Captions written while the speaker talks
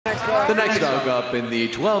The next dog up in the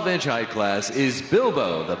 12-inch height class is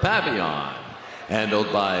Bilbo the Papillon,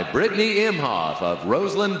 handled by Brittany Imhoff of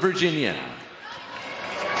Roseland, Virginia.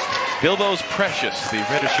 Bilbo's Precious, the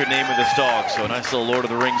registered name of this dog, so a nice little Lord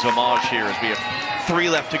of the Rings homage here as we have 3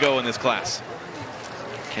 left to go in this class.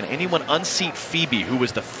 Can anyone unseat Phoebe, who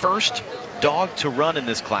was the first dog to run in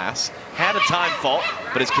this class, had a time fault,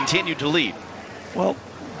 but has continued to lead? Well,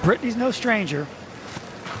 Brittany's no stranger.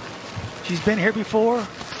 She's been here before.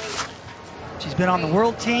 She's been on the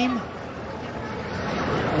world team,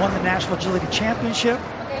 won the National Agility Championship.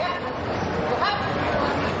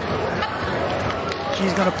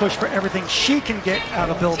 She's going to push for everything she can get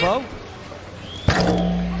out of Bilbo.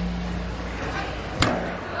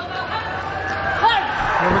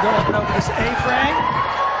 Here we go, up and over this A-frame.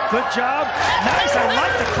 Good job. Nice, I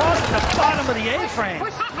like the cross at the bottom of the A-frame.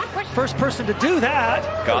 First person to do that.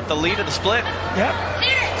 Got the lead of the split. Yep.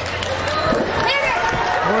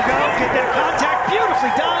 Here we go, get that contact,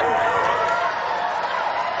 beautifully done.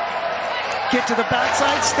 Get to the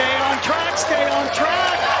backside, stay on track, stay on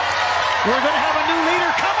track. We're going to have a new leader,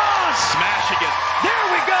 come on. Smashing it. There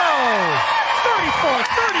we go.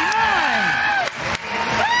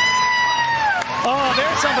 34-39. Oh,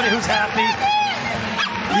 there's somebody who's happy.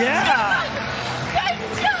 Yeah.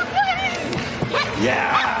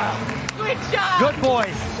 Yeah. Good job. Good boy.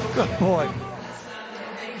 Good boy.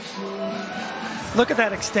 Look at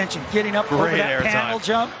that extension, getting up over that panel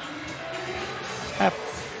jump.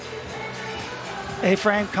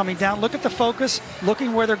 A-frame coming down. Look at the focus,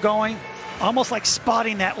 looking where they're going, almost like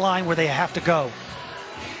spotting that line where they have to go.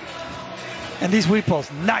 And these weave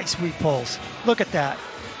pulls, nice weave pulls. Look at that.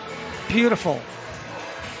 Beautiful.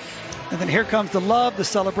 And then here comes the love, the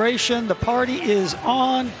celebration, the party is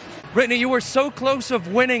on. Brittany, you were so close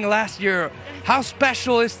of winning last year. How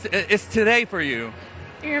special is today for you?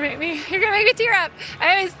 You're gonna make me tear up.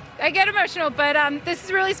 I get emotional, but this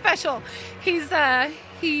is really special. He's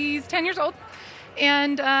 10 years old,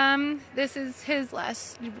 and this is his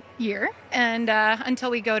last year, and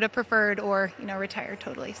until we go to preferred or retire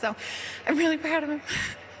totally. So I'm really proud of him.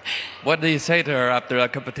 What do you say to her after a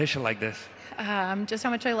competition like this? Just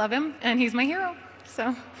how much I love him, and he's my hero.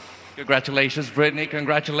 So. Congratulations, Brittany.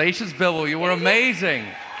 Congratulations, Bilbo. You were amazing.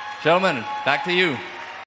 Gentlemen, back to you.